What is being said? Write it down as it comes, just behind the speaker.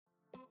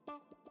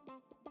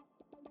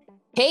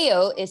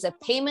Payo is a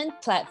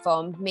payment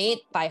platform made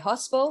by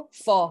Hospo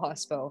for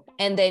Hospo,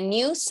 and their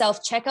new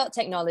self-checkout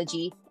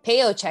technology,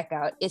 Payo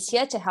Checkout, is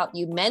here to help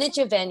you manage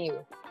your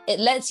venue.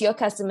 It lets your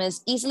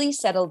customers easily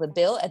settle the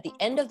bill at the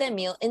end of their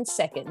meal in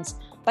seconds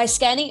by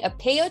scanning a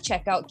Payo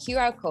Checkout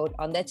QR code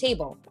on their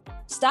table.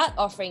 Start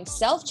offering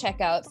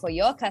self-checkout for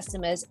your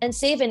customers and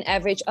save an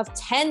average of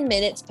 10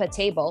 minutes per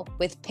table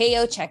with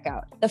Payo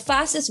Checkout, the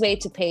fastest way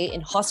to pay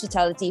in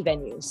hospitality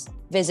venues.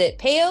 Visit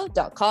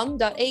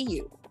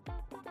payo.com.au.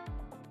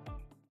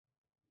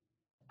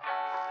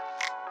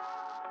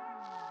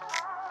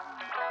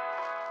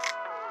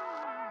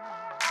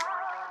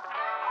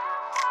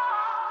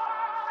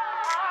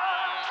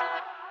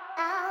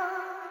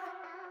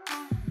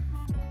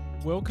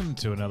 Welcome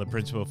to another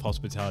Principle of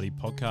Hospitality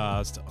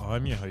podcast.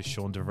 I'm your host,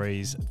 Sean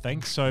DeVries.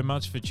 Thanks so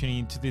much for tuning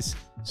into this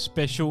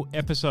special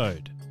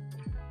episode.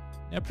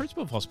 Now,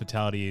 Principle of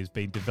Hospitality has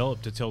been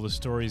developed to tell the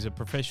stories of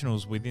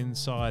professionals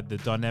inside the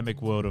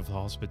dynamic world of the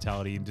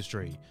hospitality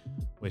industry.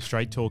 We're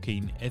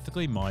straight-talking,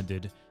 ethically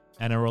minded,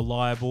 and a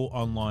reliable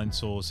online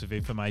source of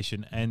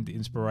information and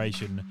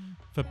inspiration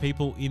for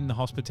people in the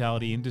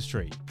hospitality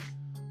industry.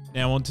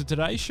 Now, on to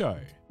today's show.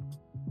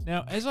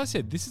 Now, as I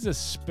said, this is a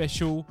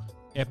special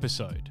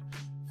episode.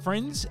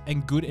 Friends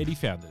and Good-Edi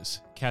founders,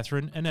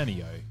 Catherine and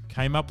Anio,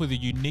 came up with a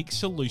unique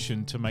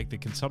solution to make the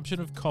consumption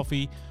of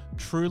coffee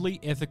truly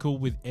ethical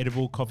with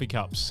edible coffee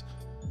cups.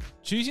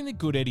 Choosing the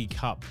Good-Edi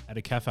cup at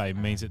a cafe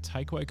means that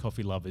takeaway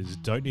coffee lovers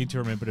don't need to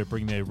remember to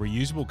bring their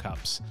reusable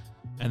cups,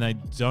 and they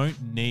don't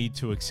need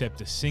to accept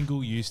a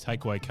single-use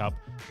takeaway cup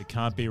that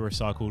can't be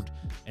recycled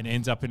and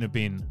ends up in a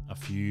bin a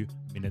few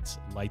minutes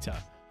later.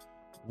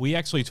 We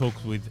actually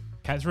talked with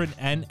Catherine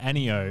and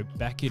Anio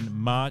back in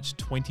March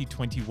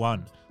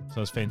 2021.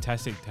 So it's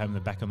fantastic to have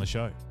them back on the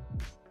show.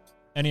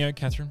 Anio,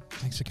 Catherine,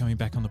 thanks for coming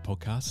back on the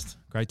podcast.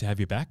 Great to have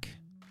you back.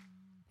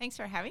 Thanks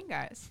for having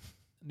us.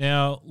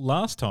 Now,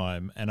 last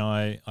time, and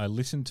I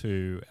listened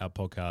to our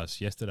podcast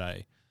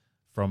yesterday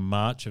from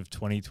March of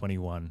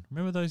 2021.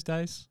 Remember those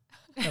days?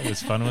 That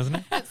was fun, wasn't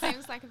it? It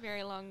seems like a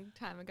very long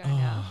time ago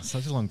now.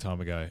 Such a long time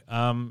ago.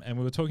 And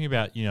we were talking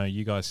about,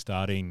 you guys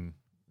starting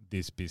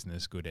this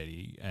business,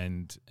 Good-Edi,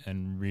 and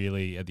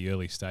really at the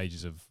early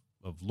stages of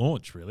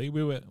launch. Really,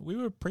 we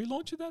were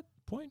pre-launch at that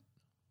point.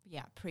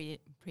 Yeah,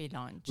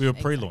 pre-launch. We were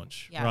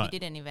pre-launch. Yeah, right. We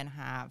didn't even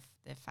have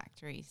the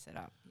factory set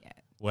up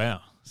yet.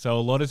 Wow, so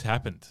a lot has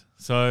happened.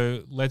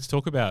 So let's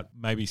talk about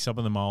maybe some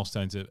of the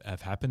milestones that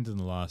have happened in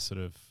the last sort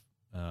of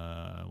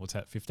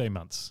 15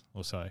 months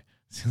or so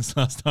since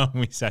last time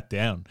we sat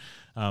down.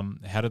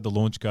 How did the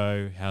launch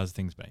go? How's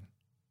things been?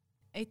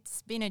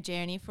 It's been a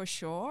journey for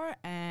sure.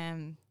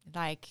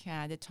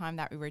 The time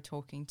that we were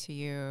talking to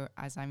you,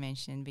 as I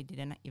mentioned, we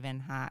didn't even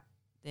have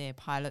the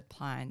pilot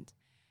plant,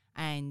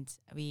 and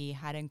we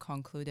hadn't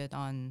concluded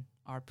on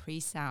our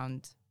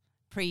pre-seed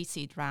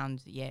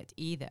round yet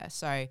either.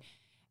 So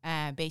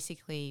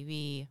basically,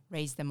 we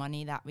raised the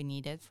money that we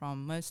needed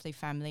from mostly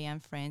family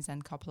and friends and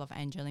a couple of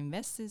angel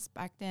investors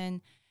back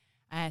then.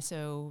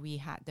 So we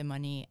had the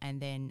money, and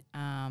then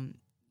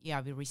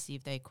we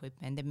received the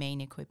equipment, the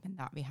main equipment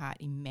that we had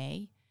in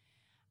May.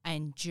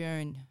 And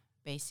June,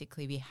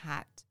 basically, we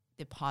had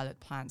the pilot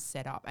plant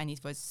set up, and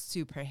it was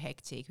super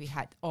hectic. We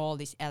had all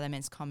these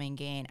elements coming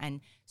in, and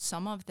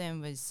some of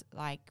them was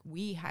like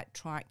we had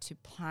tried to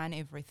plan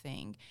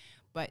everything,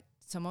 but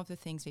some of the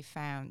things we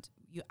found,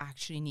 you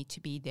actually need to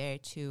be there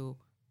to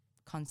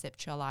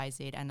conceptualize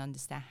it and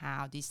understand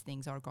how these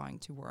things are going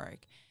to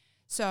work.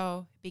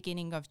 So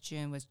beginning of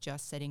June was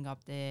just setting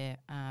up the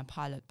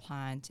pilot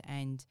plant,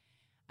 and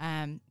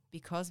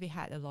because we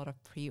had a lot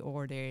of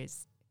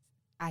pre-orders,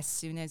 as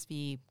soon as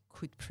we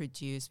could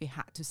produce, we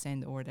had to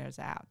send orders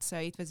out. So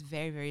it was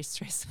very, very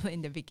stressful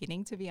in the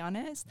beginning, to be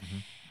honest. Mm-hmm.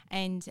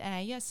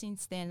 And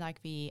since then,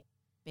 we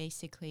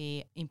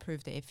basically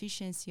improved the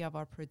efficiency of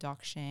our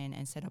production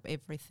and set up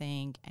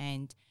everything.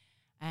 And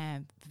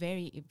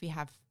we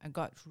have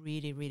got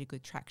really, really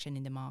good traction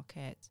in the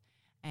market.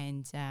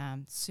 And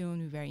soon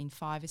we were in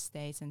 5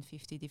 states and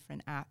 50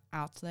 different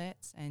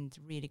outlets, and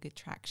really good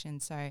traction.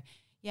 So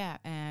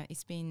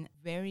it's been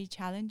very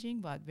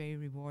challenging, but very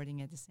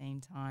rewarding at the same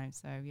time.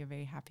 So we are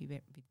very happy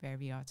with where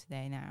we are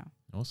today now.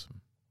 Awesome.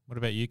 What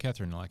about you,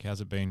 Catherine?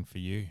 How's it been for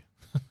you?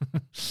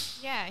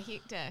 Yeah,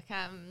 hectic.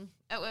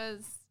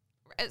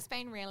 It's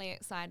been really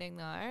exciting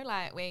though.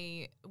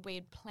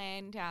 We'd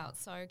planned out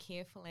so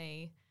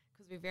carefully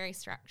because we're very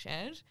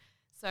structured.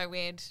 So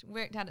we'd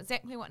worked out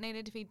exactly what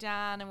needed to be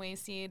done, and we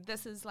said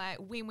this is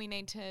when we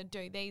need to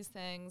do these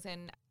things.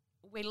 And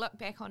we look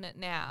back on it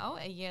now,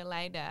 a year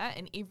later,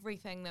 and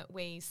everything that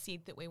we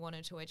said that we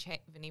wanted to achieve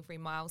and every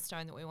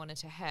milestone that we wanted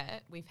to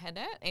hit, we've hit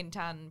it and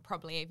done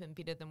probably even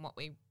better than what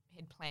we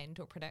had planned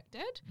or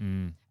predicted.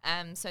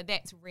 So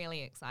that's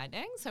really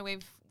exciting. So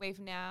we've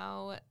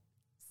now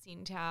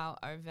sent out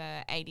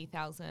over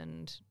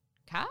 80,000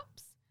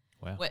 cups,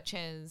 wow, which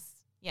is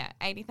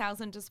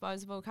 80,000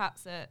 disposable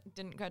cups that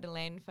didn't go to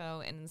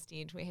landfill, and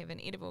instead we have an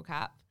edible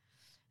cup.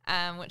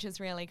 Which is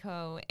really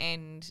cool,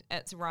 and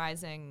it's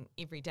rising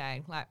every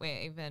day.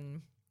 We're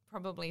even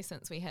probably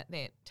since we hit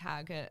that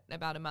target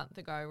about a month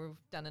ago,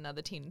 we've done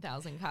another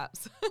 10,000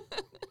 cups.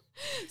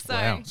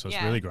 Wow, so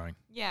it's really growing.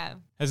 Yeah.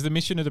 Has the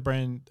mission of the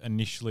brand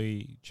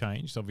initially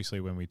changed? Obviously,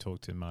 when we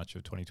talked in March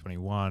of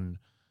 2021,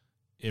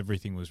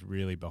 everything was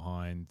really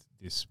behind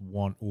this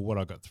want, or what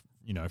I got,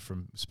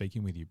 from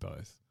speaking with you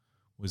both,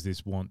 was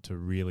this want to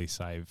really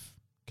save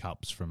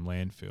cups from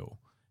landfill.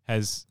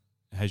 Has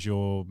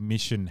your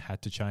mission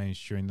had to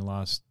change during the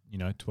last,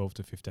 12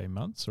 to 15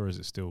 months, or is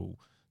it still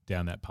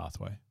down that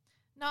pathway?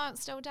 No,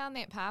 it's still down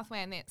that pathway,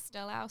 and that's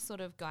still our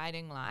sort of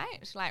guiding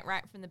light. Like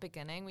right from the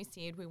beginning, we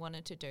said we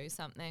wanted to do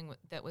something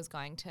that was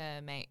going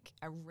to make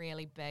a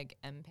really big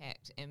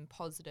impact and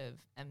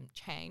positive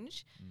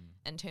change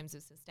in terms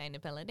of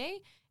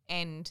sustainability,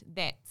 and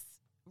that's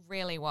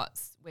really what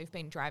we've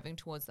been driving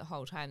towards the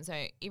whole time.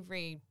 So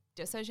every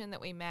decision that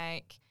we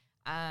make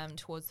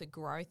towards the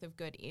growth of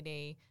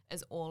Good-Edi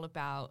is all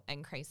about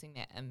increasing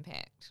that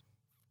impact.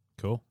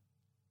 Cool.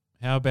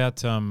 How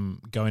about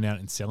going out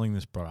and selling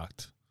this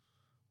product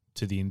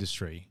to the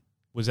industry?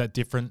 Was that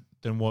different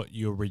than what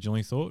you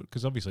originally thought?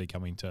 Because obviously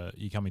coming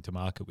to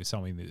market with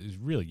something that is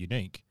really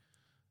unique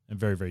and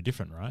very, very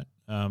different, right?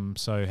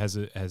 So has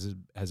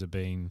it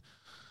been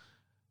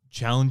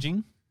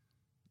challenging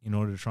in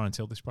order to try and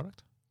sell this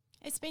product?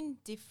 It's been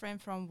different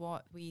from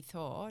what we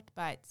thought,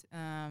 but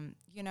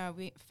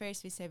we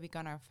said we're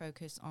gonna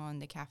focus on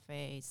the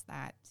cafes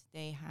that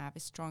they have a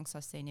strong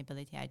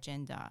sustainability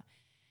agenda.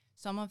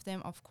 Some of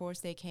them, of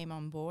course, they came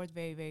on board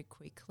very, very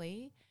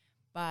quickly,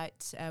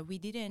 but we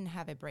didn't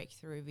have a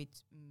breakthrough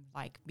with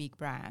big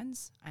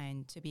brands.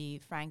 And to be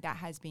frank, that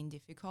has been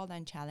difficult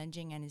and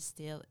challenging, and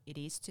it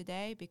is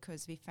today,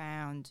 because we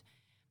found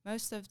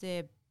most of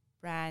the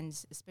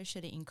brands,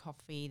 especially in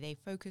coffee, they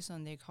focus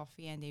on their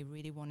coffee and they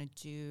really want to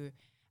do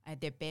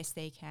the best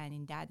they can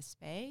in that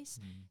space.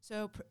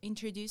 So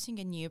introducing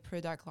a new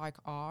product like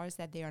ours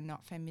that they are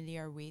not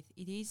familiar with,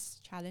 it is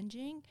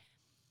challenging.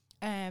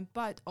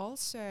 But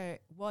also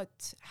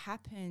what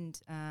happened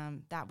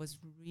that was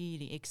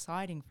really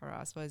exciting for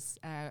us was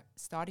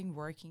starting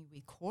working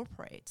with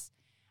corporates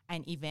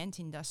and event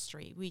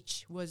industry,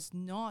 which was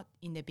not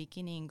in the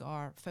beginning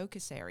our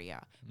focus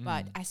area.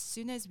 But as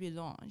soon as we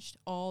launched,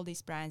 all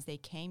these brands, they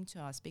came to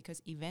us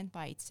because event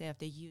by itself,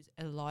 they use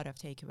a lot of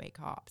takeaway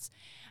cups.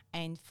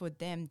 And for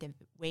them, the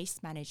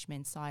waste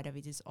management side of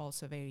it is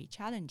also very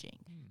challenging.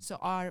 So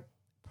our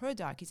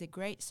product is a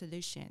great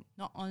solution,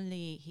 not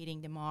only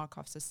hitting the mark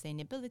of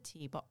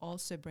sustainability, but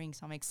also bring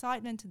some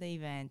excitement to the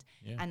event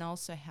and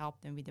also help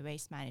them with the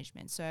waste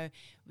management. So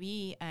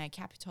we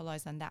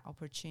capitalized on that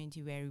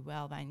opportunity very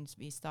well, and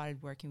we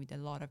started working with a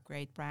lot of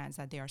great brands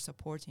that they are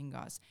supporting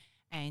us.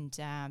 And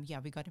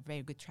we got a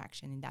very good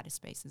traction in that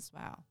space as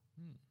well.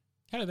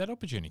 How did that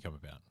opportunity come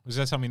about? Was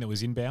that something that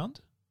was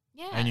inbound?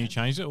 Yeah. And you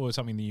changed it, or was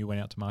something that you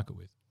went out to market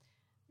with?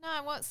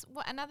 No,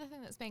 another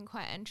thing that's been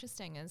quite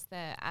interesting is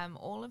that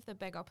all of the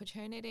big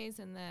opportunities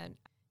and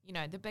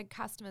the big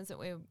customers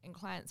and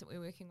clients that we're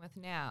working with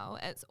now,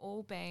 it's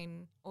all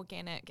been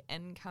organic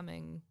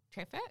incoming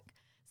traffic.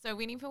 So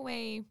whenever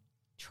we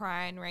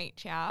try and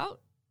reach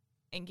out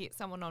and get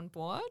someone on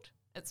board,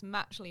 it's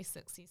much less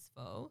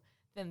successful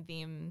than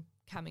them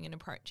coming and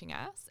approaching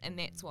us, and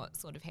that's what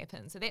sort of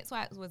happened. So that's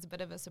why it was a bit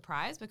of a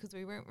surprise, because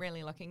we weren't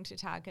really looking to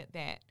target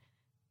that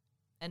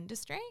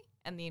industry,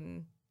 and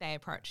then they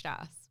approached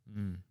us.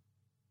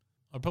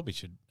 I probably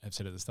should have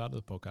said at the start of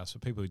the podcast, for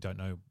people who don't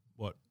know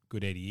what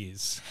Good-Edi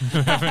is, who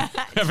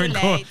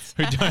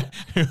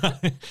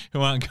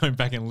aren't going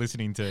back and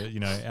listening to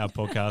our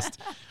podcast,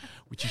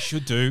 which you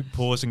should do.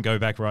 Pause and go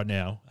back right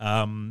now.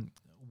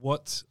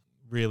 What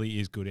really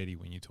is Good-Edi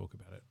when you talk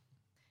about it?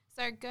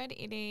 So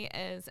Good-Edi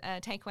is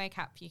a takeaway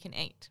cup you can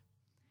eat.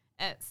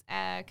 It's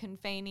a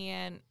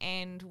convenient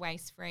and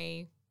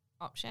waste-free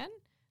option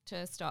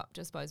to stop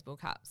disposable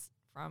cups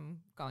from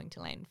going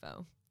to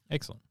landfill.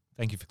 Excellent.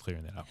 Thank you for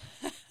clearing that up.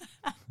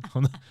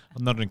 I'm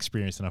not an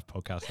experienced enough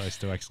podcast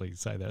host to actually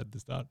say that at the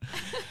start.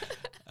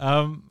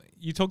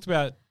 You talked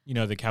about,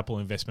 the capital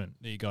investment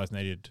that you guys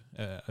needed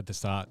at the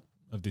start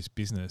of this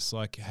business.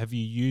 Have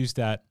you used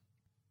that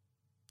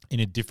in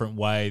a different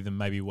way than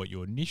maybe what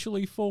you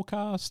initially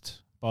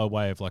forecast, by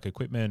way of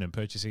equipment and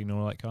purchasing and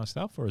all that kind of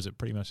stuff, or is it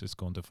pretty much just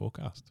gone to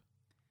forecast?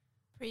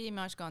 Pretty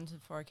much gone to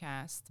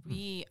forecast.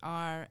 We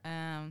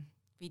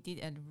did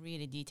a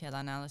really detailed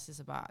analysis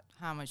about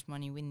how much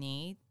money we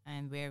need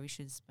and where we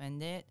should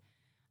spend it.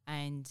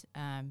 And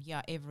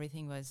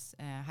everything was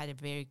had a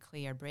very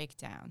clear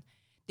breakdown.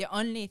 The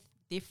only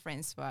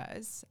difference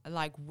was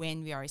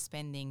when we are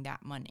spending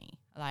that money.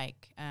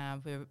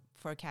 We're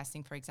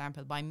forecasting, for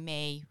example, by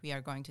May we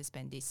are going to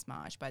spend this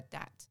much, but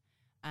that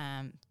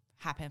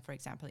happened, for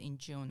example, in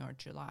June or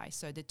July.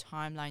 So the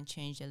timeline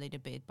changed a little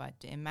bit, but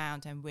the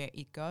amount and where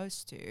it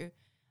goes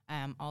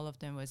all of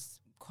them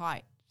was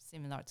quite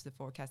similar to the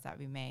forecast that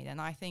we made.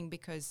 And I think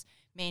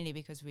mainly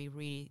because we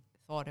really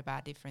thought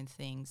about different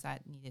things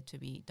that needed to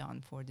be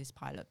done for this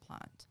pilot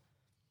plant.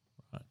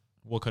 Right.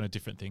 What kind of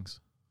different things?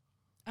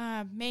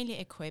 Mainly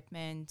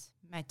equipment,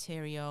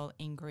 material,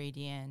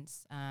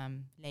 ingredients,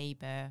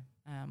 labor,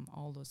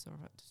 all those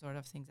sort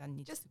of things that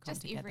need to come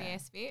just together. every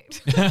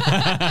aspect.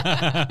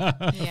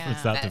 From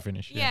start to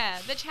finish. Yeah,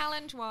 the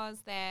challenge was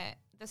that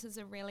this is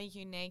a really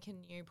unique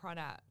and new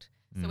product.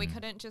 So we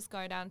couldn't just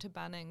go down to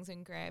Bunnings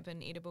and grab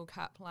an edible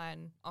cup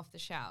line off the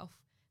shelf.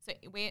 So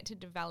we had to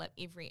develop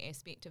every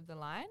aspect of the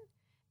line.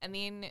 And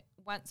then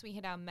once we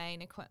had our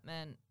main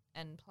equipment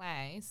in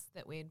place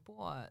that we'd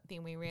bought,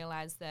 then we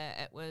realised that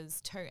it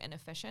was too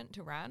inefficient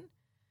to run.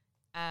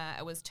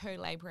 It was too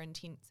labour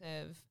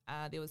intensive.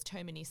 There was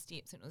too many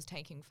steps and it was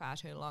taking far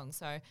too long.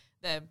 So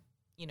the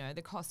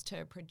cost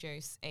to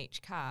produce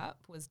each cup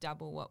was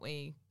double what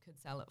we could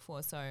sell it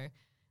for. So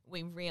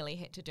we really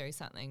had to do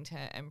something to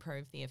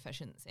improve the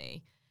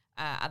efficiency.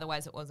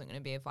 Otherwise it wasn't going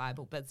to be a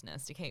viable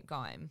business to keep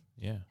going.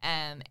 Yeah.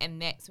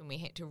 And that's when we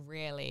had to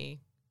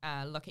really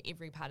look at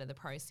every part of the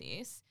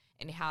process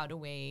and how do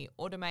we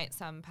automate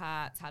some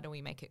parts, how do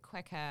we make it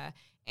quicker,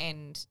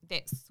 and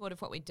that's sort of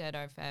what we did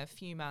over a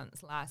few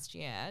months last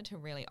year to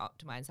really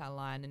optimize our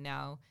line. And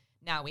now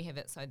we have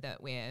it so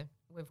that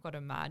we've got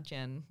a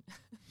margin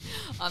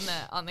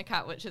on the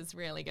cut, which is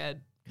really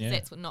good because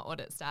that's not what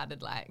it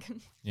started like.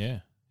 Yeah.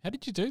 How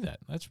did you do that?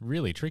 That's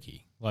really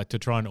tricky. Like to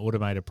try and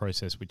automate a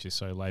process which is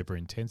so labour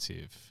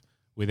intensive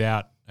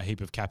without a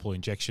heap of capital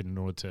injection in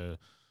order to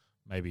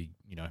maybe,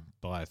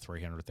 buy a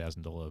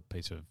 $300,000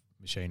 piece of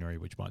machinery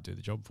which might do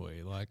the job for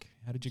you. Like,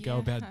 how did you go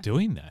about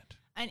doing that?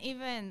 And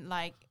even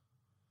like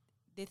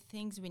the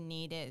things we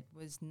needed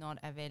was not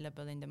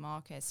available in the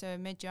market. So a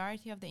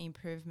majority of the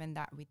improvement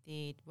that we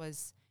did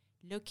was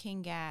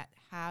looking at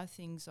how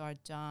things are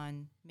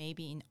done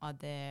maybe in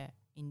other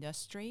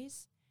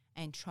industries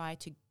and try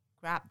to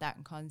grab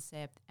that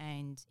concept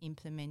and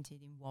implement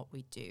it in what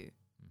we do.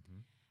 Mm-hmm.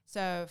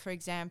 So, for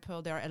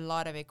example, there are a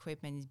lot of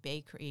equipment in the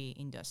bakery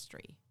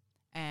industry.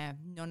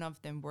 None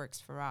of them works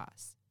for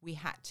us. We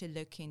had to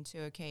look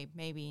into,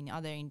 maybe in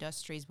other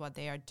industries what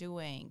they are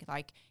doing,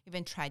 like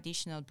even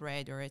traditional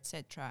bread or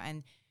etc.,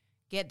 and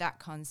get that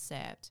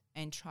concept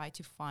and try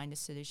to find a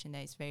solution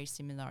that is very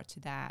similar to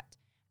that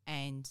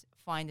and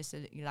find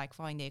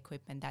the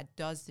equipment that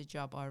does the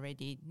job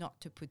already, not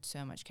to put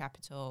so much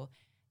capital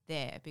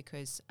there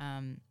because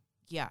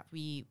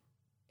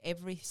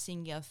every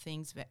single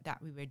things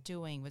that we were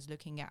doing was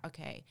looking at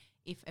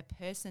if a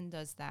person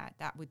does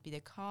that would be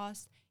the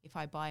cost. If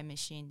I buy a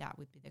machine, that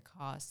would be the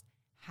cost.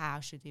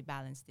 How should we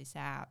balance this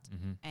out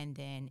and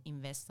then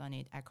invest on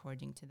it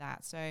according to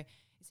that? So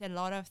it's a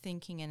lot of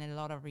thinking and a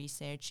lot of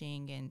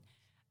researching and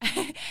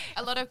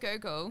a lot of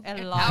Google.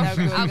 A lot of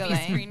Googling. Our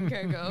best friend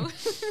Google.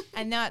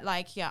 And not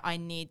I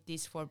need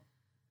this for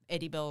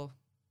edible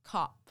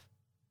cup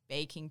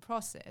baking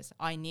process.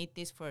 I need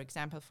this, for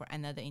example, for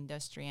another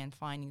industry and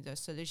finding those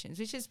solutions,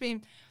 which has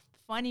been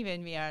funny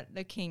when we are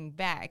looking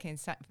back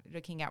and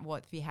looking at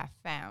what we have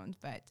found.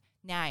 But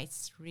now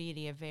it's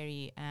really a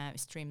very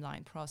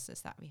streamlined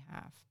process that we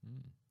have.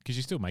 Because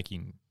you're still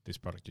making this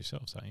product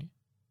yourselves, aren't you?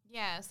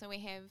 Yeah, so we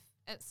have,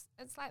 it's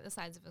like the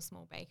size of a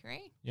small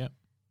bakery. Yep.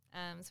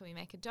 So we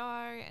make a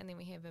dough and then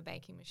we have a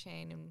baking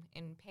machine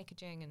and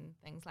packaging and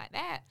things like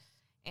that.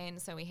 And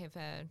so we have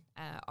a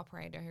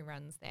operator who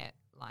runs that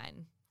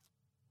line.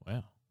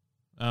 Wow.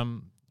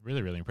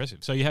 Really, really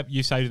impressive. So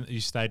you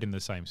stayed in the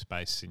same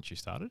space since you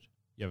started?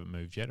 You haven't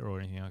moved yet or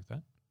anything like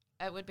that?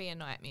 It would be a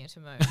nightmare to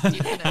move.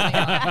 Definitely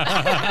not.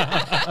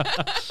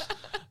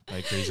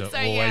 Bakeries are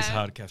always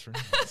hard, Catherine.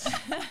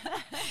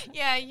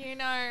 Yeah,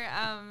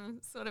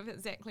 sort of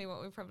exactly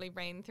what we've probably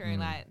been through.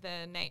 Like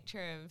the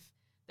nature of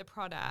the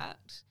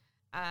product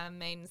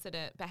means that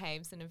it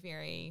behaves in a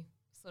very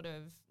sort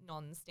of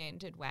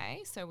non-standard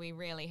way. So we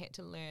really had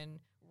to learn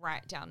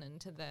right down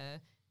into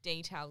the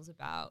details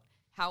about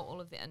how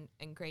all of the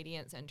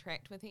ingredients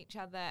interact with each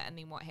other and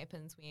then what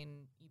happens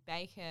when you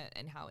bake it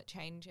and how it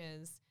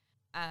changes.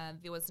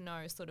 There was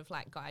no sort of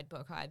like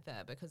guidebook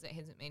either because it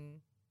hasn't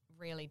been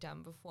really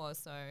done before.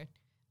 So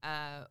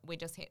we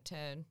just had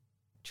to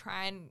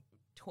try and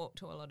talk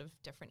to a lot of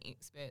different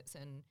experts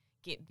and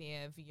get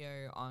their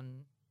view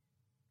on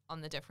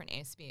the different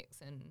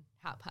aspects and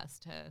help us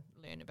to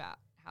learn about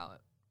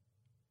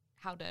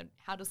how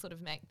to sort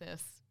of make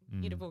this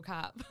edible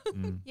cup.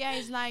 Yeah,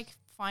 it's like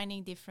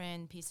finding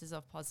different pieces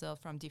of puzzle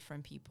from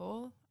different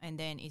people, and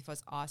then it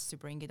was us to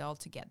bring it all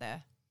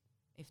together,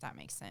 if that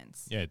makes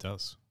sense. Yeah, it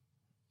does.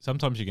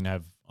 Sometimes you can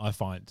have, I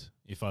find,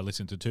 if I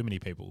listen to too many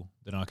people,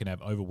 then I can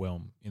have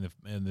overwhelm in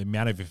the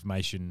amount of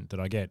information that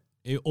I get,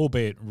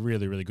 albeit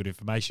really, really good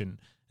information,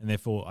 and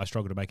therefore I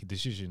struggle to make a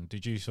decision.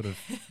 Did you sort of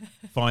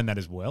find that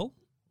as well?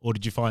 Or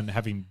did you find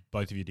having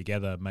both of you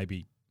together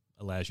maybe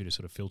allows you to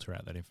sort of filter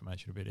out that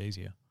information a bit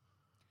easier?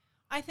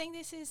 I think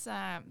this is,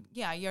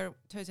 you're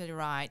totally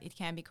right. It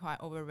can be quite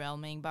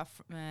overwhelming, but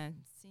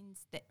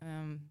since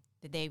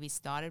the day we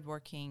started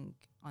working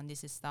on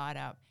this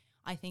startup,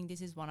 I think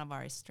this is one of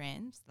our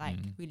strengths. Like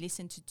we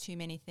listen to too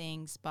many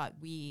things, but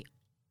we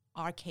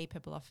are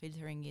capable of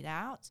filtering it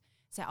out.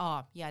 So,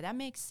 that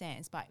makes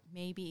sense, but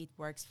maybe it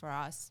works for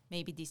us.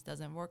 Maybe this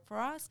doesn't work for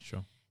us.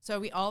 Sure. So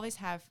we always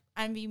have,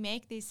 and we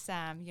make this,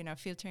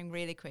 filtering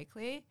really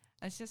quickly.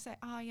 It's just like,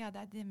 oh yeah,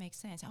 that didn't make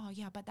sense. Oh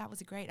yeah, but that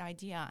was a great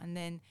idea. And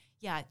then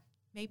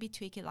maybe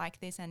tweak it like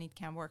this and it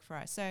can work for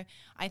us. So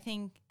I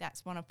think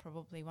that's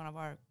probably one of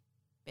our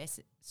best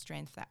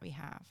strengths that we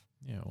have.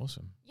 Yeah,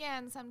 awesome. Yeah,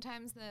 and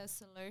sometimes the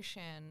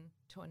solution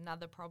to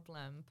another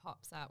problem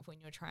pops up when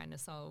you're trying to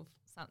solve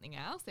something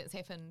else. That's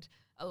happened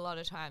a lot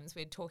of times.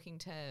 We're talking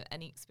to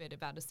an expert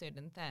about a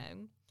certain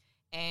thing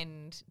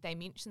and they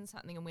mention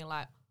something and we're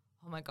like,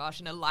 oh my gosh,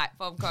 and a light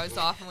bulb goes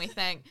off and we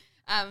think,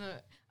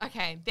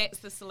 okay, that's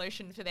the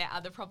solution for that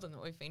other problem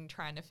that we've been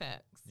trying to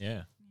fix.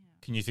 Yeah.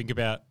 Can you think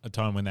about a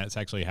time when that's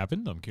actually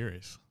happened? I'm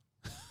curious.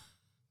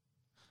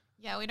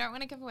 Yeah, we don't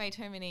want to give away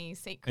too many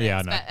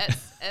secrets,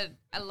 but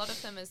a lot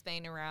of them has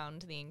been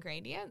around the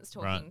ingredients,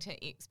 talking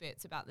to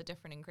experts about the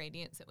different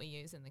ingredients that we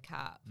use in the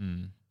cup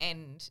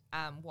and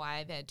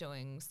why they're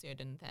doing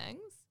certain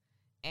things.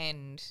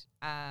 And,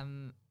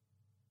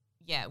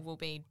 we'll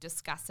be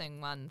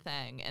discussing one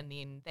thing and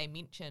then they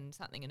mention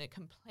something in a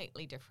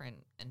completely different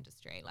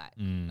industry,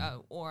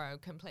 or a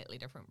completely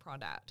different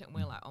product. And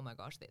we're like, oh my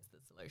gosh, that's the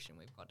solution.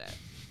 We've got it.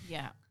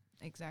 Yeah,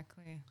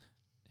 exactly.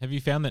 Have you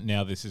found that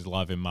now this is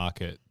live in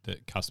market,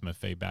 that customer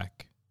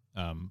feedback,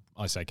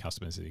 I say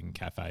customers in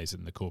cafes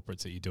and the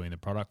corporates that you're doing the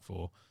product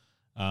for,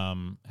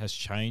 has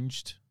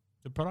changed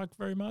the product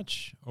very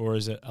much? Or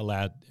has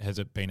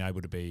it been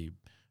able to be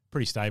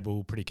pretty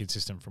stable, pretty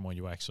consistent from when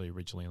you actually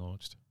originally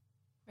launched?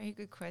 Very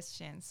good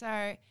question.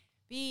 So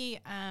we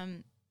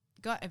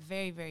got a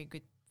very, very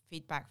good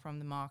feedback from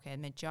the market,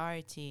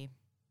 majority,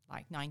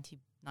 like 99%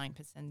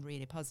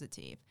 really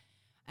positive.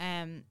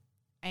 And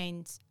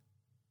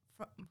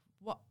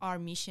what our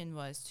mission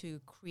was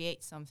to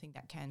create something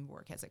that can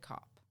work as a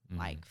cup.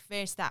 Like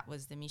first, that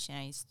was the mission,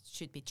 and it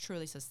should be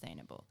truly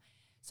sustainable.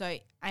 So,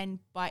 and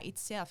by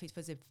itself, it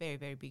was a very,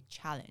 very big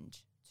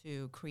challenge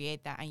to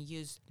create that and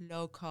use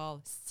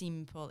local,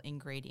 simple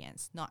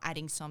ingredients, not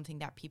adding something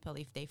that people,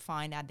 if they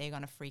find out, they're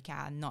going to freak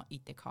out and not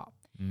eat the cup.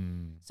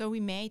 So we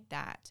made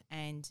that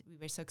and we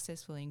were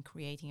successful in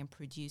creating and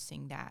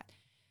producing that.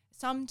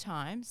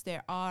 Sometimes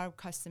there are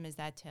customers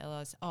that tell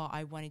us, oh,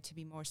 I want it to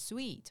be more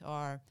sweet,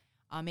 or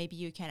maybe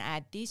you can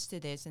add this to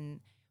this.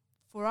 And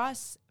for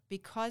us,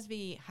 because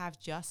we have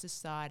just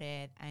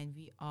started and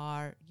we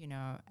are,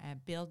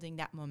 building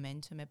that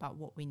momentum about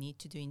what we need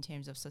to do in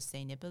terms of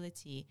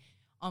sustainability,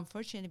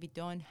 unfortunately, we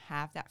don't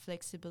have that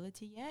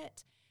flexibility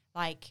yet.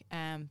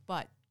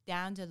 But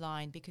down the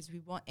line, because we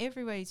want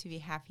everybody to be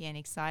happy and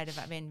excited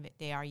about when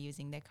they are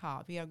using the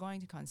cup, we are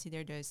going to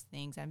consider those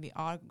things and we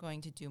are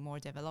going to do more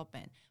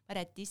development. But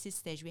at this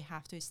stage, we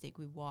have to stick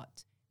with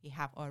what we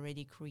have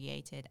already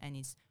created and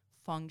is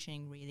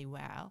functioning really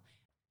well.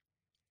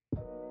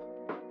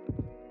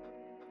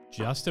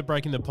 Just a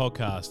break in the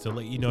podcast to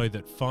let you know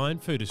that Fine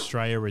Food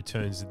Australia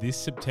returns this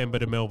September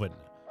to Melbourne.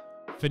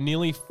 For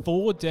nearly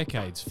 4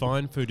 decades,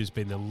 Fine Food has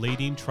been the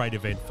leading trade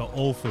event for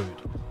all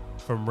food,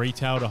 from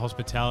retail to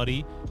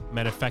hospitality,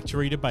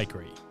 manufacturing to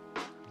bakery.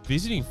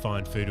 Visiting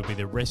Fine Food will be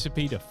the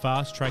recipe to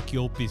fast-track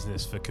your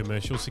business for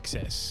commercial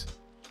success.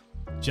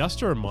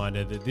 Just a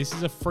reminder that this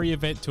is a free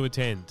event to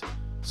attend,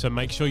 so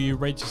make sure you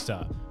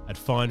register at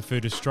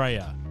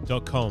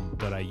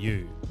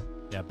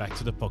finefoodaustralia.com.au. Now back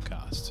to the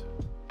podcast.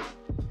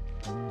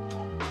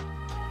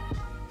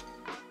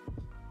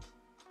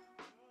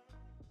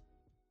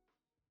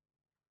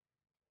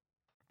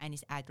 And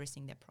is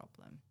addressing the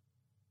problem.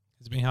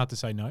 Has it been hard to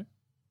say no?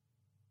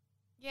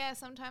 Yeah,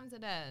 sometimes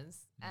it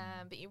is.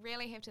 But you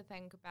really have to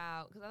think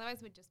about, because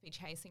otherwise we'd just be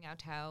chasing our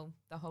tail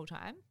the whole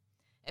time.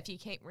 If you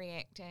keep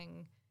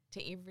reacting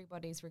to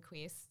everybody's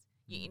requests,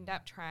 you end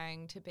up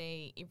trying to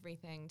be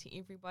everything to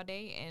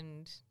everybody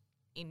and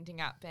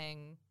ending up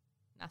being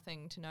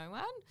nothing to no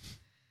one.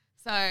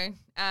 So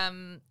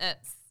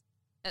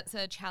it's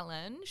a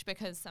challenge,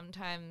 because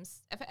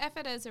sometimes if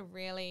it is a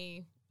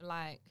really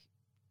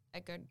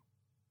a good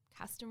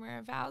customer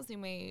of ours,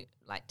 then we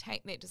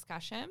take that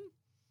discussion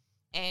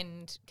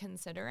and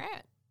consider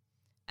it.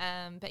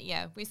 But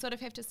yeah, we sort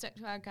of have to stick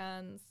to our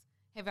guns.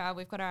 We've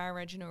got our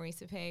original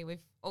recipe.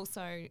 We've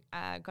also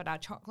got our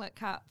chocolate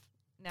cup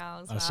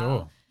now as well.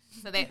 Saw.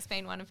 So that's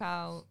been one of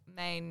our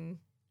main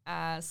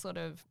sort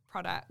of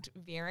product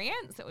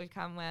variants that we've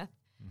come with,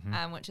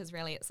 which is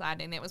really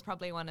exciting. That was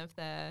probably one of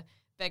the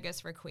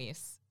biggest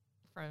requests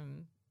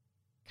from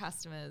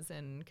customers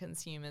and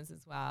consumers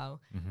as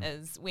well,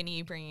 is when are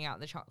you bringing out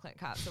the chocolate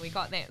cup? So we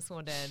got that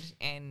sorted,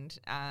 and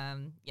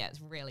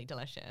it's really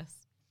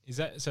delicious.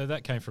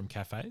 That came from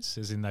cafes,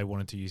 as in they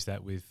wanted to use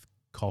that with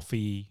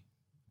coffee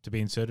to be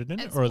inserted in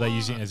it, or are they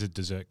using it as a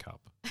dessert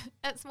cup?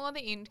 It's more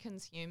the end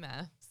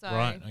consumer. So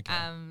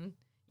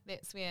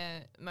that's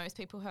where most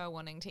people who are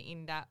wanting to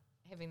end up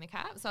having the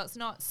cup. So it's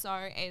not so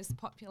as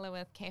popular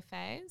with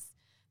cafes,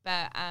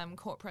 but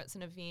corporates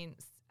and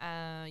events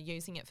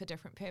using it for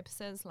different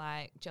purposes,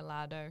 like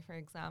gelato, for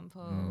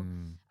example,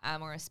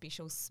 or a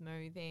special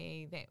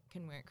smoothie that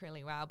can work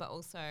really well. But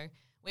also,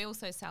 we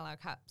also sell our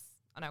cups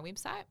on our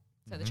website.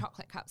 So the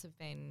chocolate cups have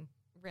been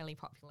really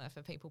popular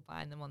for people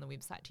buying them on the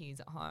website to use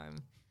at home.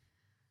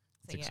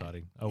 It's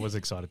exciting. I was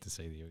excited to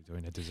see you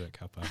doing a dessert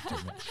cup after.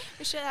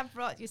 We should have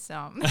brought you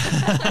some.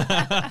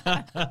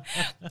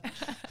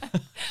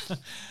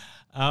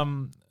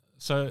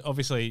 So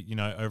obviously,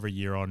 over a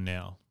year on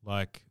now,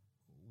 like,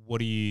 what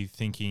are you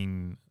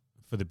thinking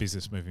for the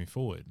business moving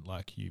forward?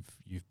 Like,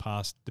 you've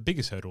passed the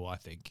biggest hurdle, I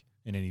think,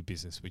 in any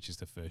business, which is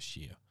the first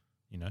year,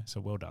 so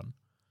well done.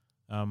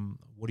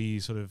 What are you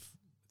sort of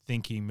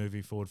thinking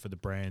moving forward for the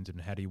brand,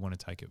 and how do you want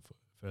to take it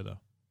further?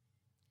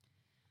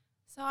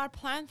 So our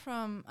plan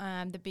from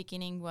the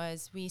beginning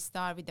was we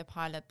start with the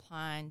pilot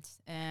plant,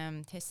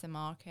 test the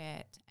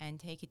market, and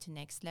take it to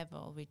next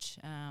level, which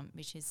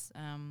is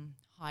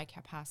high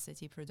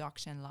capacity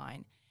production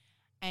line.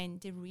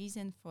 And the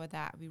reason for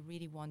that, we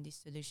really want this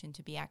solution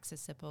to be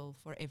accessible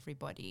for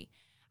everybody.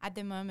 At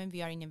the moment,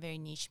 we are in a very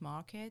niche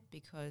market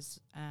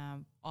because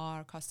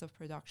our cost of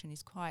production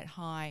is quite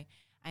high,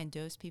 and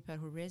those people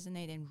who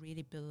resonate and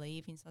really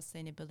believe in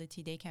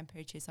sustainability, they can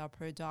purchase our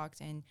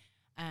product and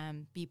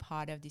be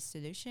part of this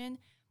solution.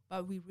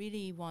 But we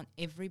really want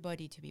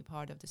everybody to be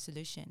part of the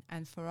solution.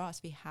 And for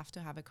us, we have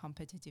to have a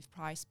competitive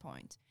price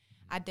point.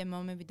 At the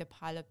moment with the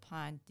pilot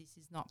plant, this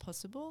is not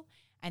possible.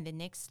 And the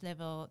next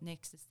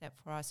step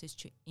for us is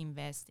to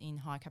invest in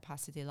high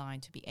capacity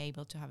line to be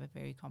able to have a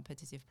very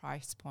competitive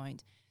price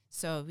point,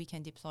 so we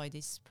can deploy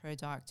this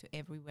product to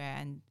everywhere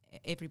and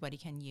everybody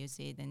can use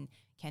it and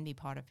can be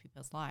part of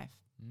people's life.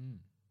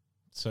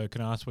 So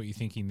can I ask what you're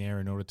thinking there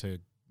in order to,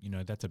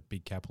 that's a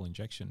big capital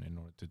injection in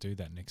order to do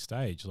that next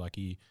stage? Like,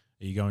 are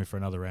you going for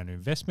another round of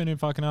investment,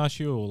 if I can ask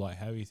you, or like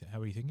how are you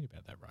thinking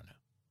about that right now?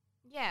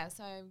 Yeah,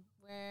 so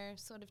we're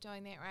sort of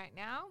doing that right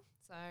now.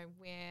 So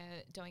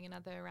we're doing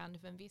another round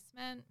of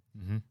investment,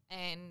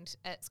 and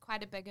it's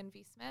quite a big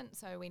investment.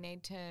 So we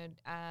need to,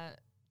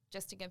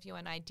 just to give you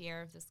an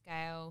idea of the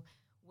scale,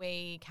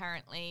 we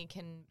currently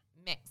can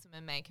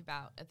maximum make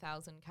about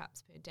 1,000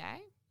 cups per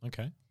day.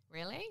 Okay.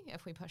 Really,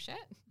 if we push it.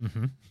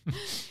 Mm-hmm.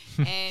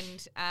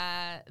 And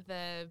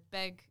the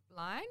big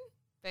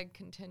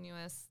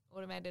continuous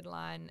automated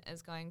line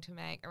is going to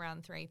make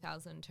around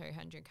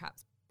 3,200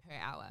 cups per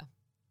hour.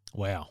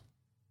 Wow.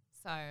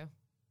 So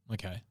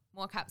okay.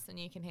 More cups than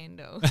you can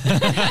handle. That's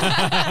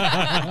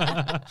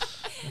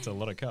a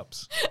lot of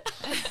cups.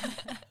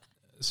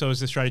 So is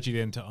the strategy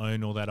then to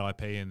own all that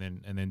IP and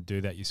then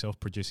do that yourself,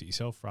 produce it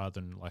yourself, rather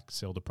than like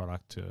sell the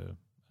product to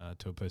a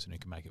person who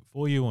can make it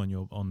for you on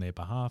your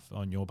behalf,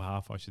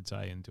 I should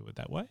say, and do it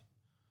that way?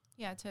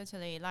 Yeah,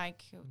 totally.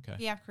 Like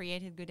we have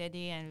created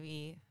Good-Edi, and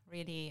we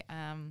really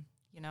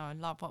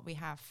love what we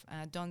have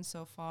done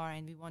so far,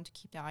 and we want to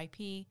keep the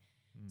IP.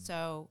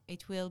 So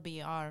it will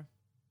be our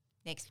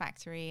next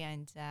factory,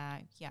 and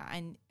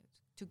and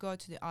to go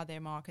to the other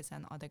markets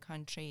and other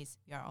countries,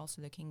 we are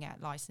also looking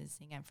at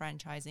licensing and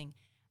franchising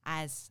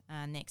as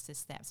next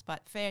steps.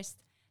 But first,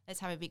 let's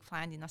have a big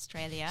plan in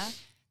Australia.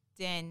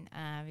 Then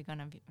we're going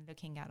to be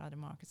looking at other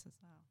markets as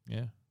well.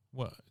 Yeah.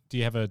 Well, do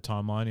you have a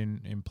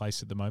timeline in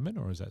place at the moment,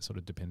 or is that sort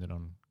of dependent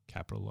on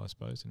capital, I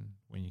suppose, and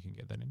when you can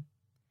get that in?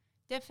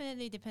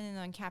 Definitely dependent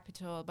on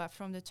capital, but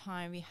from the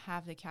time we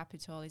have the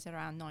capital, it's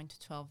around 9 to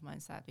 12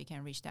 months that we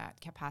can reach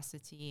that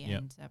capacity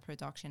and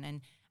production.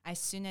 And as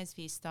soon as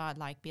we start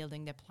like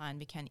building the plan,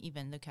 we can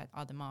even look at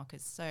other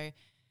markets. So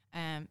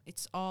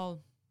it's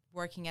all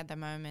working at the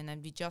moment,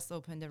 and we just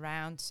opened the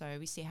round, so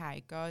we see how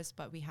it goes,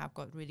 but we have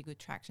got really good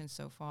traction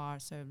so far.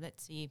 So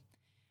let's see,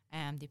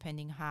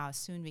 depending how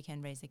soon we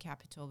can raise the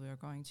capital, we're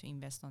going to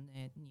invest on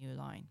the new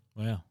line.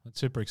 Wow, that's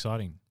super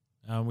exciting.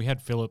 We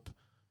had Philip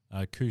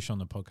Kush on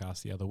the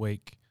podcast the other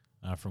week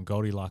from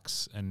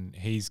Goldilocks, and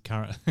he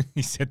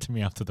said to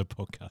me after the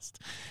podcast,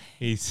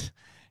 he's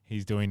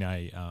doing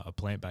a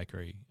plant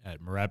bakery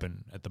at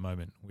Moorabbin at the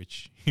moment,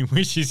 which he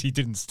wishes he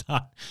didn't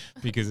start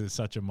because it's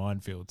such a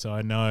minefield. So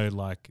I know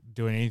like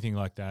doing anything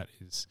like that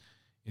is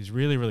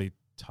really, really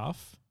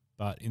tough,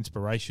 but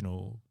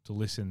inspirational to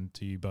listen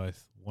to you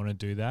both want to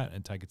do that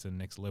and take it to the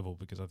next level,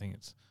 because I think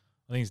it's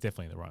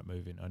definitely the right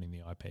move in owning the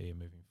IP and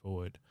moving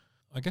forward.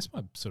 I guess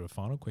my sort of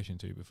final question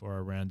to you before I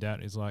round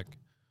out is like,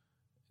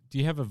 do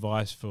you have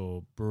advice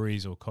for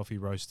breweries or coffee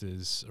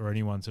roasters or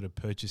anyone sort of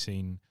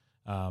purchasing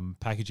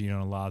packaging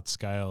on a large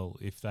scale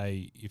if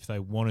they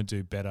want to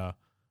do better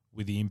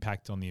with the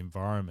impact on the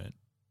environment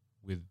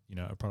with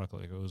a product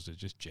like yours, or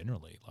just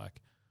generally, like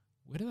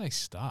where do they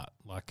start?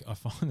 Like I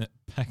find that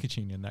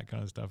packaging and that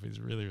kind of stuff is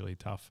really, really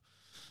tough.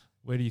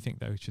 Where do you think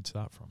they should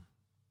start from?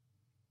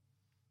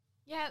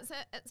 Yeah,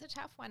 it's a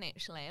tough one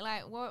actually.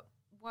 Like what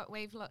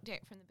we've looked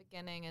at from the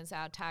beginning is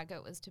our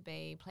target was to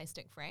be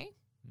plastic free.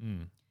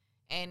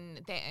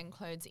 And that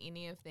includes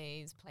any of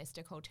these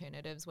plastic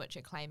alternatives which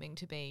are claiming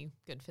to be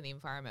good for the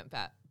environment,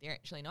 but they're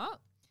actually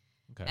not.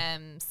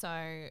 Okay.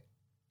 So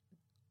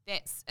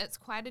it's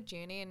quite a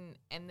journey,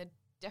 and the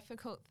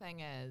difficult thing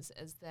is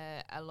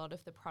that a lot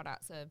of the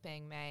products are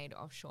being made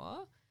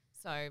offshore,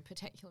 so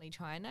particularly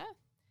China.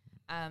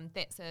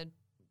 That's a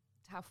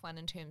tough one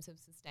in terms of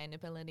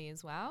sustainability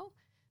as well.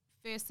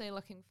 Firstly,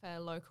 looking for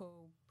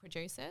local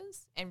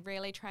producers and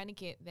really trying to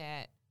get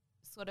that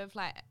sort of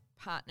like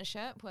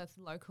partnership with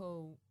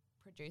local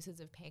producers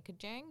of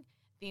packaging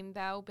then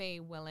they'll be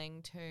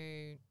willing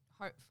to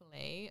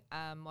hopefully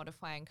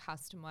modify and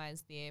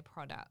customize their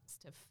products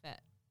to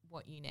fit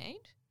what you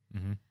need.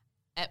 Mm-hmm.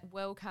 It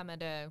will come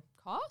at a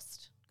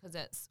cost because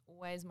it's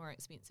always more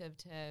expensive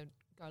to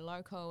go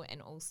local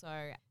and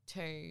also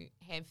to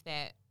have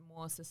that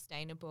more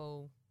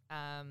sustainable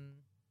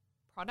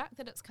product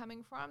that it's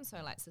coming from. So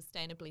like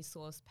sustainably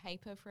sourced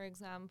paper, for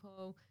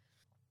example.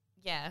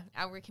 Yeah,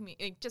 I recommend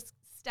just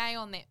stay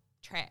on that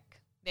track.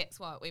 That's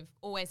what we've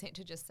always had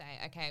to just say,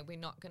 okay, we're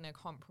not going to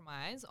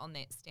compromise on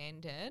that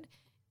standard.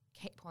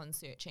 Keep on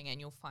searching and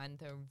you'll find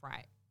the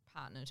right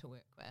partner to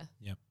work with.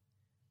 Yep.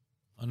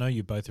 I know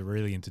you both are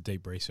really into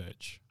deep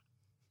research.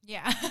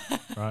 Yeah.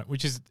 Right,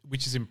 which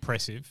is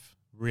impressive,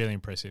 really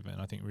impressive,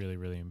 and I think really,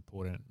 really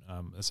important.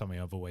 It's something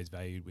I've always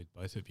valued with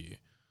both of you.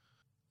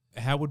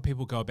 How would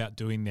people go about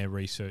doing their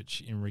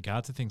research in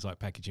regard to things like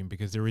packaging?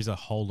 Because there is a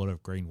whole lot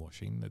of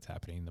greenwashing that's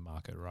happening in the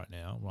market right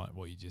now, right,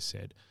 what you just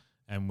said.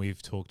 And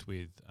we've talked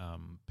with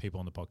people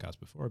on the podcast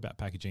before about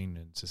packaging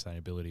and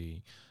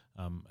sustainability,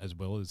 as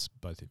well as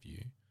both of you.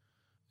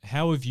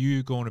 How have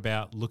you gone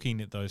about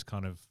looking at those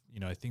kind of,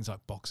 things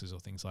like boxes or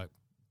things like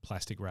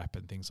plastic wrap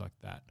and things like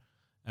that,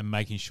 and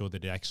making sure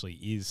that it actually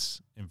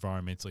is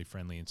environmentally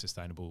friendly and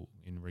sustainable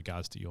in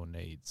regards to your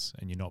needs,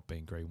 and you're not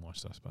being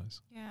greenwashed, I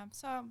suppose? Yeah.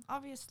 So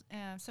obviously,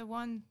 so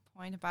one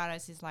point about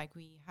us is like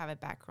we have a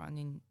background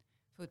in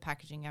food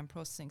packaging and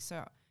processing.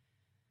 So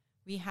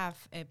we have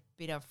a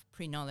bit of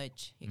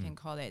pre-knowledge, you can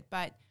call it.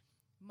 But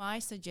my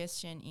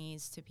suggestion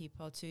is to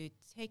people to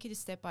take it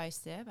step by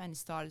step and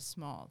start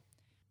small.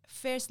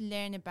 First,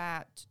 learn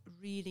about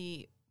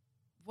really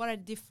what are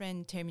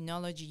different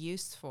terminology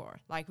used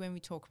for. Like when we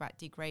talk about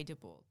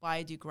degradable,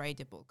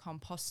 biodegradable,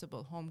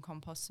 compostable, home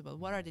compostable,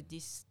 what are the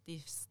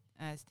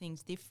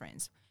things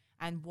difference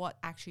and what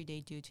actually they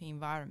do to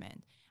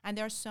environment. And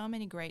there are so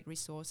many great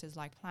resources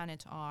like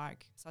Planet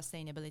Arc,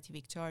 Sustainability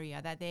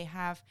Victoria, that they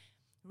have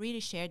really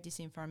shared this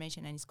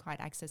information and it's quite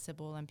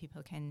accessible and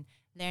people can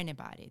learn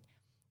about it.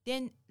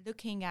 Then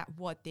looking at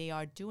what they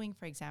are doing,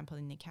 for example,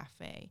 in the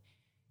cafe,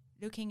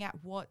 looking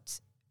at what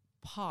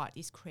part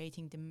is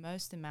creating the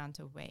most amount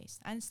of waste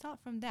and start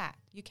from that.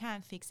 You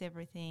can't fix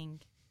everything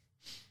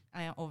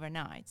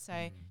overnight.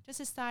 So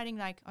just starting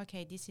like,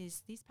 okay,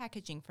 this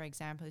packaging, for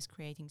example, is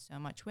creating so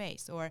much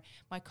waste, or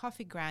my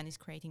coffee ground is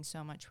creating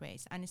so much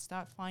waste, and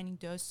start finding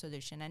those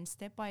solutions. And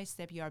step by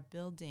step, you are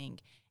building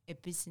a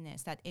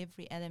business that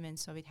every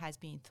element of it has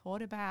been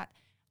thought about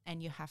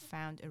and you have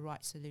found a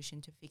right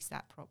solution to fix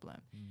that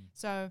problem.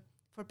 So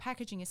for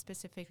packaging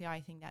specifically, I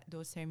think that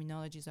those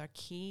terminologies are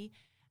key.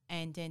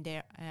 And then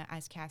there,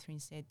 as Catherine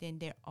said, then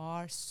there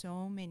are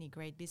so many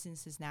great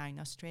businesses now in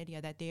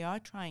Australia that they are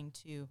trying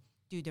to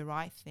do the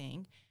right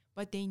thing,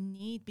 but they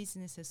need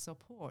businesses'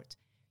 support.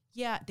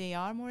 Yeah, they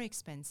are more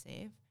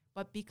expensive,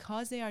 but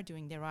because they are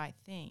doing the right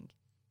thing,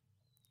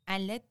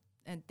 and let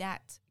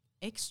that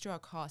extra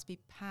cost be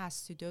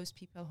passed to those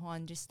people who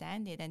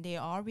understand it and they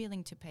are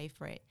willing to pay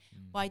for it.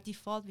 By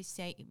default, we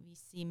see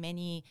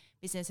many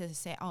businesses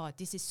say, "Oh,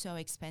 this is so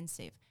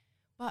expensive,"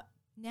 but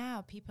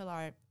now people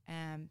are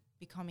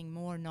becoming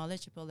more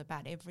knowledgeable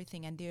about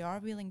everything and they are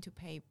willing to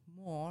pay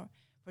more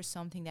for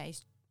something that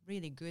is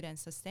really good and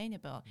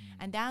sustainable.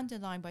 And down the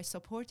line, by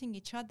supporting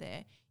each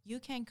other, you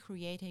can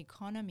create an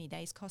economy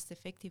that is cost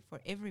effective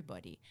for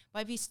everybody.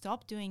 But if we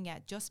stop doing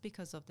that just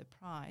because of the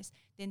price,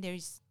 then there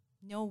is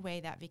no way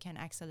that we can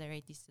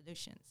accelerate these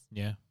solutions.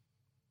 Yeah.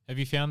 Have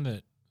you found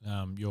that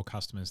your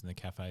customers in the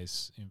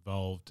cafes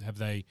involved,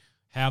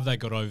 how have they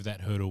got over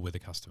that hurdle with the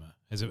customer?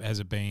 Has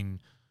it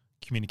been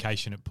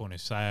communication at point of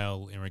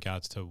sale in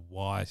regards to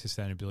why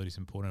sustainability is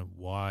important,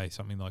 why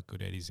something like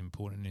Good-Edi is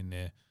important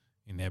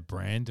in their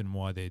brand and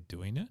why they're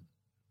doing it?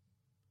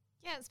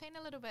 Yeah, it's been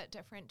a little bit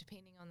different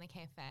depending on the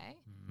cafe.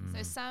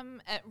 So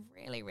it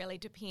really, really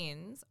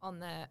depends on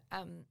the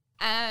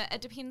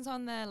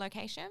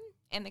location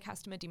and the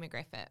customer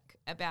demographic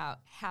about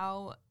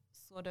how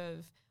sort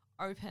of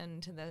open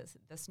to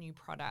this new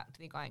product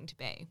they're going to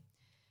be.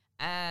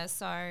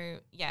 So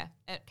yeah,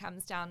 it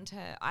comes down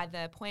to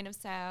either point of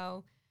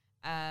sale,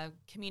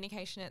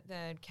 communication at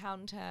the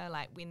counter,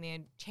 like when they're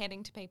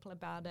chatting to people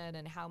about it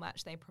and how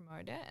much they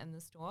promote it in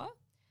the store.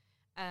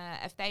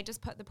 If they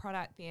just put the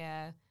product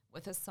there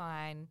with a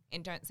sign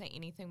and don't say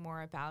anything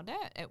more about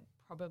it, it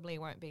probably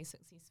won't be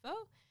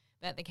successful.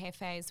 But the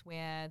cafes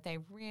where they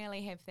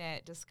really have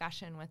that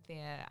discussion with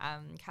their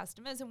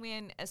customers,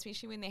 and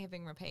especially when they're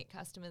having repeat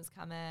customers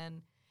come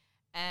in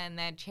and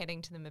they're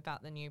chatting to them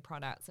about the new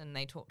products and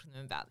they talk to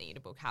them about the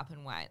edible cup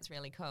and why it's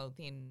really cool,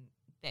 then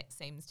that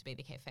seems to be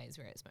the cafes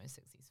where it's most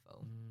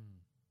successful.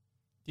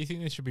 Do you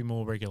think there should be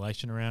more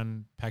regulation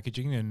around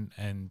packaging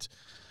and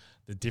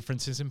the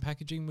differences in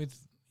packaging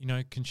with,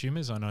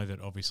 consumers? I know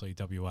that obviously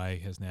WA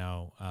has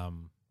now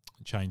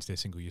changed their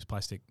single-use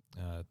plastic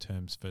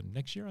terms for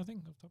next year, I think,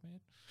 off the top of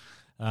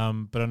my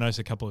head. But I noticed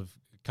a couple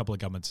of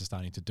governments are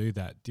starting to do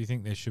that. Do you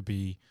think there should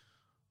be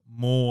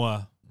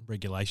more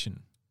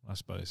regulation, I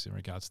suppose, in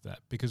regards to that?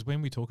 Because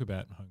when we talk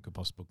about home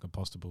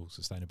compostable,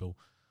 sustainable,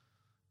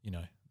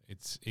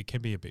 it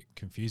can be a bit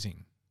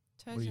confusing.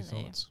 Totally. What are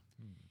your thoughts?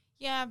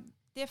 Yeah,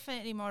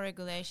 definitely more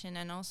regulation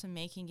and also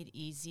making it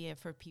easier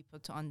for people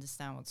to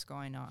understand what's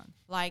going on.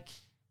 Like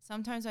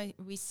sometimes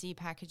we see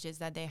packages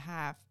that they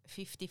have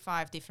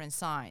 55 different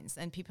signs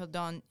and people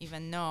don't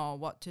even know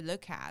what to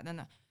look at.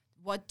 And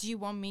what do you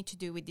want me to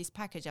do with this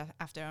package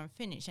after I'm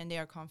finished? And they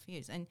are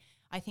confused. And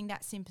I think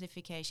that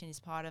simplification is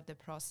part of the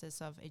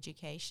process of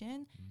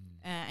education.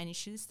 And it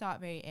should start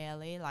very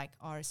early, like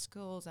our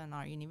schools and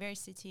our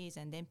universities,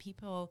 and then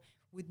people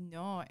would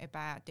know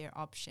about their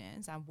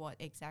options and what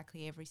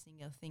exactly every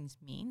single thing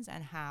means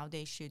and how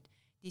they should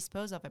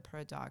dispose of a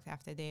product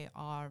after they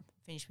are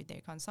finished with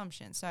their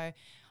consumption. So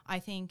I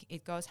think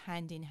it goes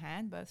hand in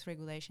hand, both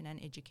regulation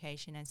and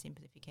education and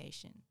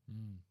simplification.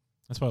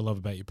 That's what I love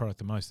about your product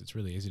the most. It's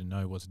really easy to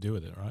know what to do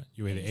with it, right?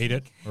 You either eat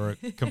it or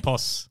it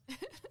composts.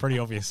 Pretty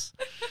obvious.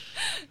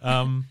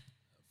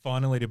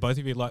 Finally, to both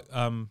of you, like,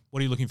 what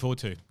are you looking forward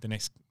to the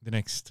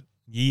next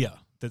year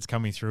that's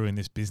coming through in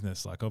this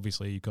business? Like,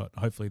 obviously, you've got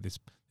hopefully this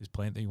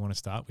plant that you want to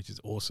start, which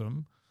is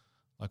awesome.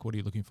 Like, what are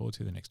you looking forward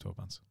to the next 12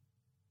 months?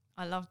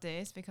 I love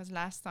this because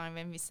last time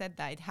when we said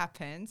that, it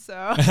happened.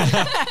 So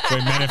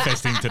we're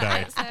manifesting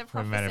today.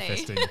 We're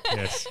manifesting.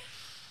 Yes.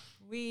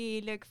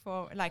 I look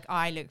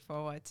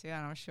forward to,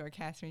 and I'm sure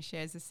Catherine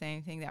shares the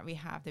same thing, that we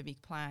have the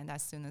big plan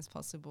as soon as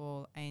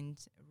possible and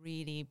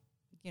really,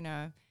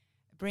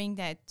 bring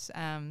that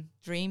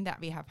dream that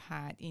we have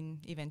had in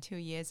even 2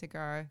 years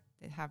ago,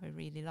 that have a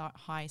really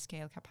high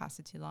scale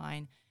capacity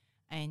line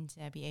and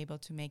be able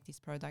to make this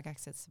product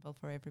accessible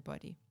for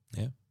everybody.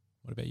 Yeah.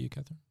 What about you,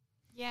 Catherine?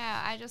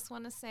 Yeah, I just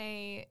want to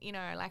say,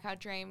 like our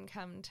dream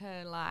come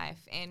to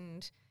life,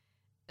 and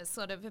it's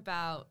sort of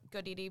about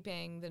Good-Edi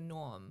being the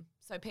norm.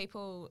 So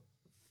people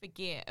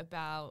forget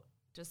about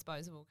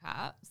disposable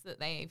cups,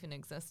 that they even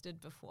existed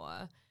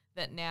before,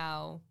 that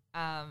now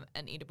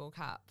an edible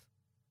cup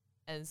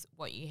is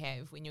what you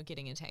have when you're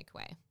getting a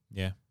takeaway.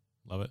 Yeah,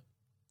 love it.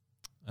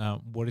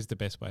 What is the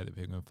best way that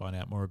people can find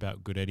out more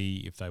about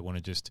Good-Edi if they want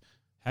to just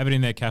have it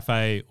in their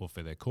cafe or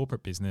for their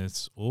corporate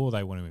business, or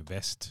they want to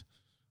invest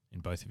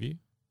in both of you?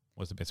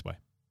 What's the best way?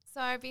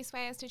 So best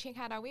way is to check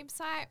out our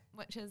website,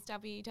 which is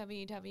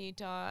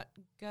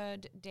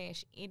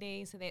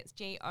www.good-edi, so that's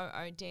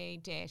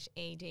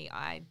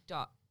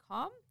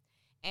GOOD-EDI.com.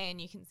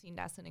 And you can send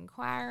us an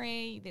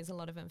inquiry. There's a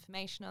lot of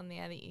information on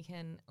there that you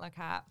can look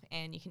up,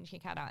 and you can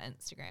check out our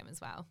Instagram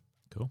as well.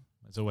 Cool.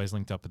 It's always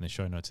linked up in the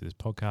show notes of this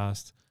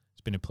podcast.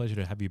 It's been a pleasure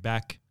to have you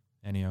back,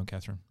 Annie and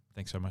Catherine.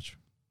 Thanks so much.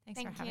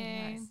 Thanks for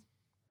having us.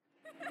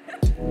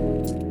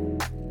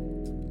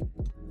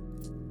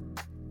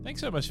 Thanks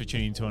so much for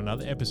tuning in to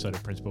another episode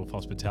of Principle of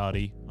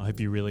Hospitality. I hope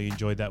you really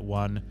enjoyed that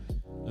one.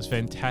 It was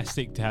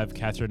fantastic to have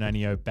Catherine and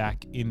Anio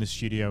back in the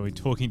studio and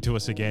talking to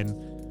us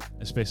again,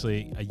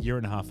 especially a year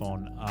and a half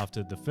on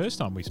after the first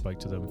time we spoke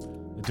to them.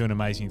 They're doing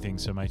amazing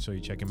things, so make sure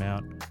you check them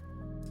out.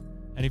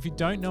 And if you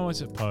don't know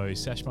us at Poe,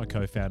 Sash, my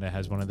co-founder,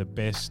 has one of the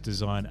best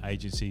design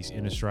agencies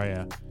in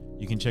Australia.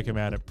 You can check them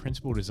out at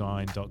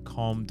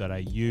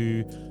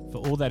principledesign.com.au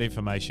for all that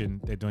information.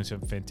 They're doing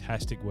some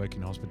fantastic work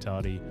in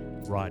hospitality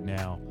right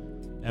now.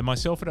 And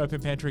myself at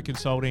Open Pantry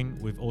Consulting,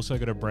 we've also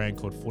got a brand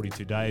called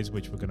 42 Days,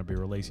 which we're going to be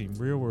releasing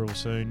real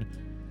soon,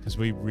 because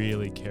we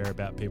really care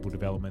about people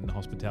development in the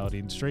hospitality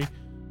industry,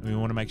 and we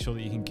want to make sure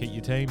that you can keep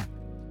your team.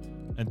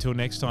 Until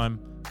next time,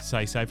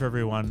 stay safe,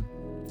 everyone.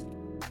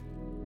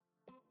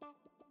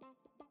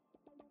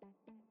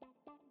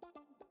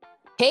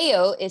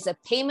 Payo is a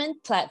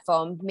payment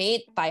platform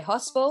made by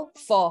Hospo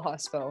for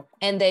Hospo,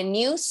 and their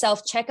new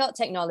self-checkout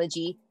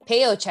technology,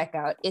 Payo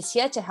Checkout, is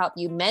here to help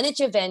you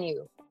manage your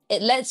venue.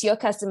 It lets your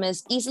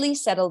customers easily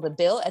settle the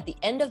bill at the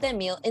end of their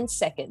meal in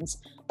seconds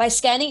by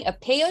scanning a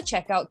Payo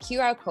Checkout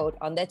QR code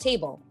on their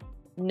table.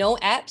 No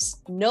apps,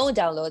 no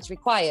downloads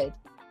required.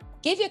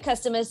 Give your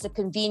customers the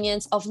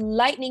convenience of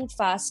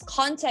lightning-fast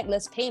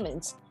contactless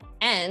payments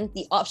and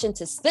the option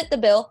to split the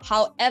bill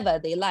however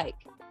they like.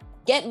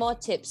 Get more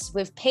tips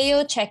with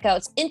Payo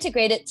Checkout's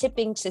integrated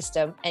tipping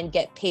system and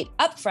get paid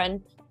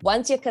upfront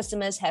once your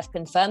customers have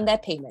confirmed their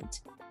payment.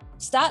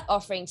 Start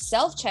offering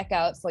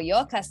self-checkout for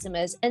your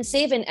customers and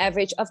save an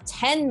average of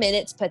 10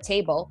 minutes per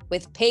table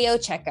with Payo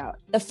Checkout,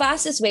 the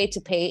fastest way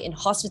to pay in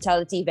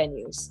hospitality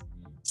venues.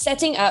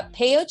 Setting up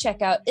Payo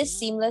Checkout is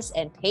seamless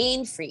and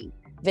pain-free.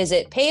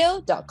 Visit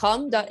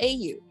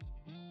payo.com.au.